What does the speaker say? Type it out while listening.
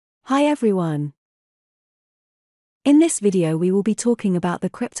Hi everyone. In this video we will be talking about the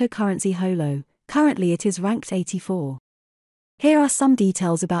cryptocurrency Holo. Currently it is ranked 84. Here are some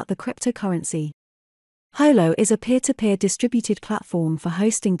details about the cryptocurrency. Holo is a peer-to-peer distributed platform for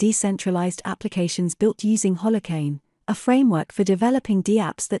hosting decentralized applications built using Holochain, a framework for developing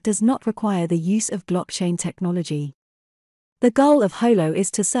dApps that does not require the use of blockchain technology. The goal of Holo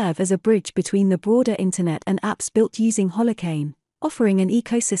is to serve as a bridge between the broader internet and apps built using Holochain, offering an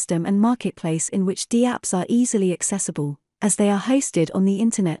ecosystem and marketplace in which dApps are easily accessible, as they are hosted on the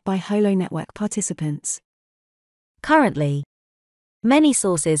internet by Holo network participants. Currently, many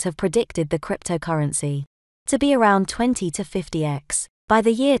sources have predicted the cryptocurrency to be around 20 to 50x by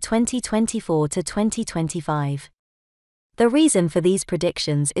the year 2024 to 2025. The reason for these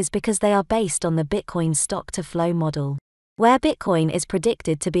predictions is because they are based on the Bitcoin stock-to-flow model, where Bitcoin is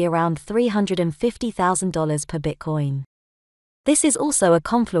predicted to be around $350,000 per Bitcoin. This is also a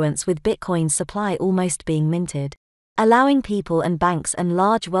confluence with Bitcoin's supply almost being minted, allowing people and banks and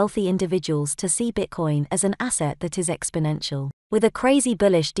large wealthy individuals to see Bitcoin as an asset that is exponential, with a crazy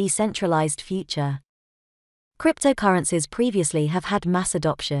bullish decentralized future. Cryptocurrencies previously have had mass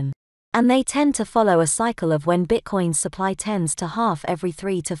adoption, and they tend to follow a cycle of when Bitcoin's supply tends to halve every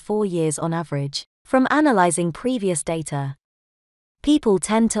 3 to 4 years on average. From analyzing previous data, people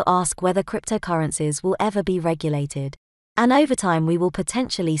tend to ask whether cryptocurrencies will ever be regulated. And over time we will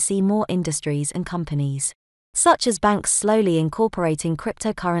potentially see more industries and companies, such as banks, slowly incorporating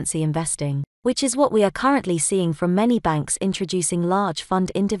cryptocurrency investing, which is what we are currently seeing from many banks introducing large fund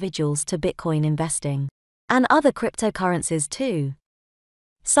individuals to Bitcoin investing, and other cryptocurrencies too.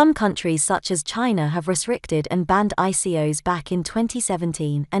 Some countries such as China have restricted and banned ICOs back in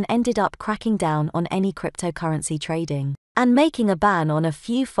 2017 and ended up cracking down on any cryptocurrency trading, and making a ban on a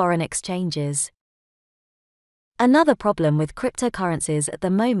few foreign exchanges. Another problem with cryptocurrencies at the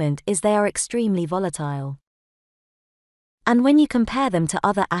moment is they are extremely volatile. And when you compare them to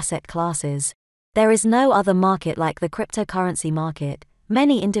other asset classes, there is no other market like the cryptocurrency market.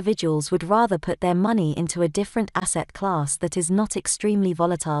 Many individuals would rather put their money into a different asset class that is not extremely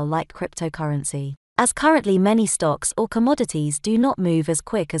volatile like cryptocurrency, as currently many stocks or commodities do not move as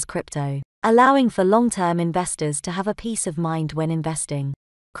quick as crypto, allowing for long-term investors to have a peace of mind when investing.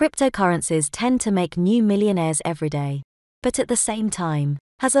 Cryptocurrencies tend to make new millionaires every day, but at the same time,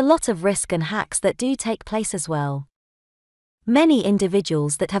 has a lot of risk and hacks that do take place as well. Many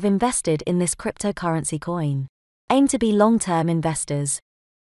individuals that have invested in this cryptocurrency coin aim to be long-term investors.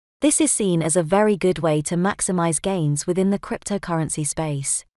 This is seen as a very good way to maximize gains within the cryptocurrency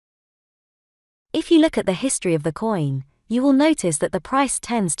space. If you look at the history of the coin, you will notice that the price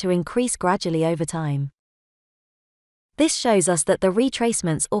tends to increase gradually over time. This shows us that the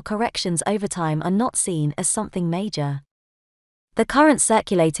retracements or corrections over time are not seen as something major. The current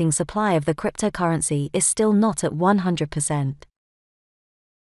circulating supply of the cryptocurrency is still not at 100%.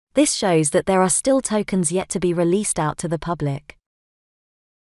 This shows that there are still tokens yet to be released out to the public.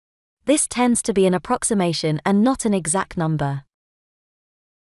 This tends to be an approximation and not an exact number.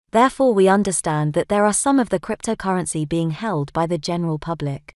 Therefore, we understand that there are some of the cryptocurrency being held by the general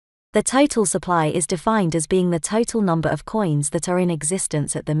public. The total supply is defined as being the total number of coins that are in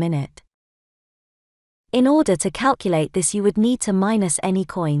existence at the minute. In order to calculate this, you would need to minus any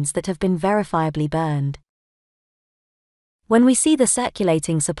coins that have been verifiably burned. When we see the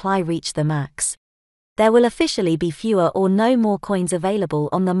circulating supply reach the max, there will officially be fewer or no more coins available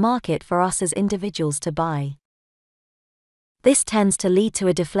on the market for us as individuals to buy. This tends to lead to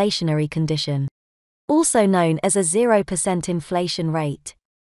a deflationary condition, also known as a 0% inflation rate.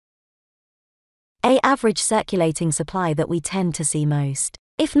 An average circulating supply that we tend to see most,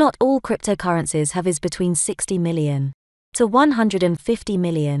 if not all cryptocurrencies have, is between 60 million to 150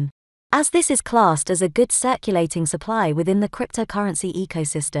 million, as this is classed as a good circulating supply within the cryptocurrency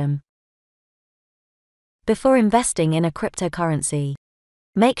ecosystem. Before investing in a cryptocurrency,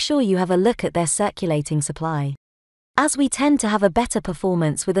 make sure you have a look at their circulating supply, as we tend to have a better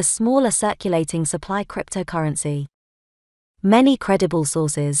performance with a smaller circulating supply cryptocurrency. Many credible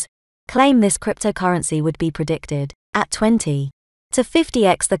sources claim this cryptocurrency would be predicted at 20 to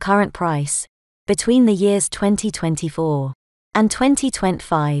 50x the current price between the years 2024 and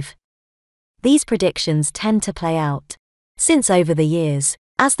 2025. These predictions tend to play out, since over the years,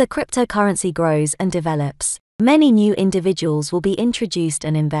 as the cryptocurrency grows and develops, many new individuals will be introduced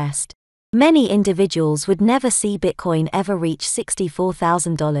and invest. Many individuals would never see Bitcoin ever reach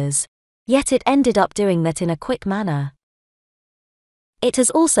 $64,000, yet it ended up doing that in a quick manner. It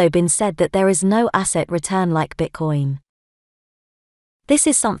has also been said that there is no asset return like Bitcoin. This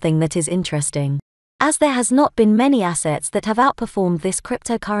is something that is interesting, as there has not been many assets that have outperformed this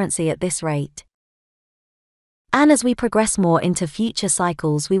cryptocurrency at this rate. And as we progress more into future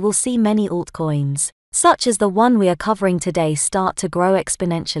cycles, we will see many altcoins, such as the one we are covering today, start to grow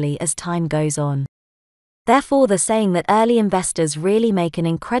exponentially as time goes on. Therefore, the saying that early investors really make an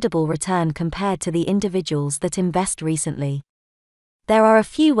incredible return compared to the individuals that invest recently. There are a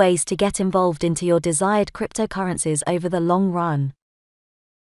few ways to get involved into your desired cryptocurrencies over the long run.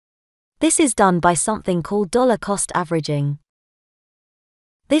 This is done by something called dollar cost averaging.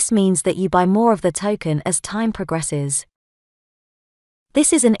 This means that you buy more of the token as time progresses.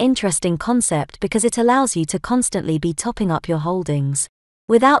 This is an interesting concept because it allows you to constantly be topping up your holdings,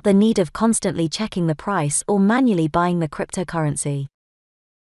 without the need of constantly checking the price or manually buying the cryptocurrency.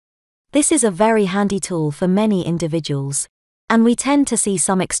 This is a very handy tool for many individuals, and we tend to see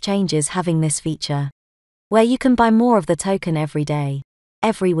some exchanges having this feature, where you can buy more of the token every day,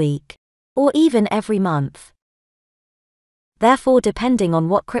 every week, or even every month. Therefore, depending on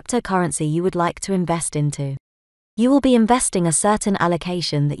what cryptocurrency you would like to invest into, you will be investing a certain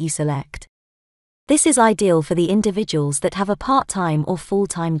allocation that you select. This is ideal for the individuals that have a part-time or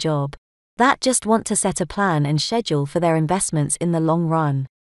full-time job, that just want to set a plan and schedule for their investments in the long run.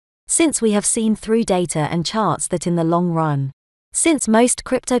 Since we have seen through data and charts that in the long run, since most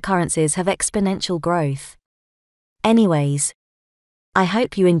cryptocurrencies have exponential growth. Anyways, I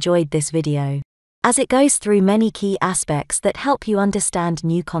hope you enjoyed this video, as it goes through many key aspects that help you understand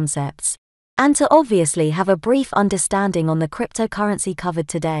new concepts, and to obviously have a brief understanding on the cryptocurrency covered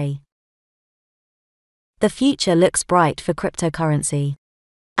today. The future looks bright for cryptocurrency,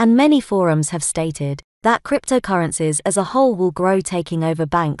 and many forums have stated that cryptocurrencies as a whole will grow, taking over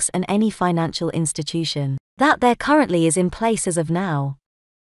banks and any financial institution that there currently is in place as of now.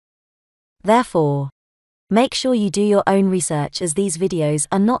 Therefore, make sure you do your own research, as these videos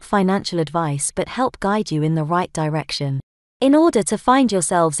are not financial advice but help guide you in the right direction, in order to find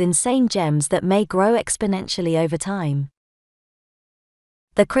yourselves insane gems that may grow exponentially over time.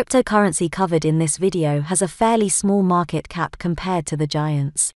 The cryptocurrency covered in this video has a fairly small market cap compared to the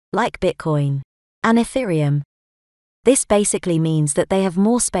giants, like Bitcoin and Ethereum. This basically means that they have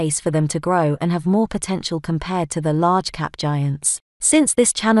more space for them to grow and have more potential compared to the large cap giants, since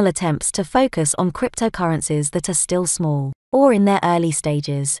this channel attempts to focus on cryptocurrencies that are still small, or in their early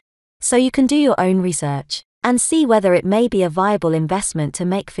stages. So you can do your own research, and see whether it may be a viable investment to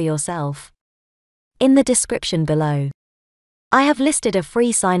make for yourself. In the description below, I have listed a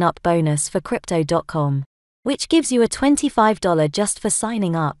free sign-up bonus for Crypto.com, which gives you a $25 just for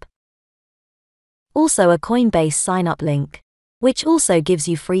signing up. Also a Coinbase sign-up link, which also gives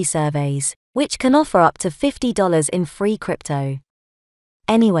you free surveys, which can offer up to $50 in free crypto.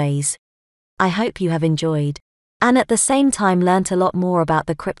 Anyways, I hope you have enjoyed, and at the same time learnt a lot more about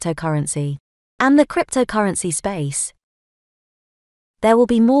the cryptocurrency, and the cryptocurrency space. There will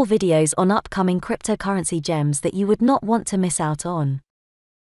be more videos on upcoming cryptocurrency gems that you would not want to miss out on.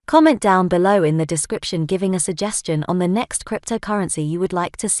 Comment down below in the description giving a suggestion on the next cryptocurrency you would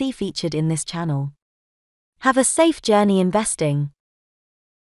like to see featured in this channel. Have a safe journey investing.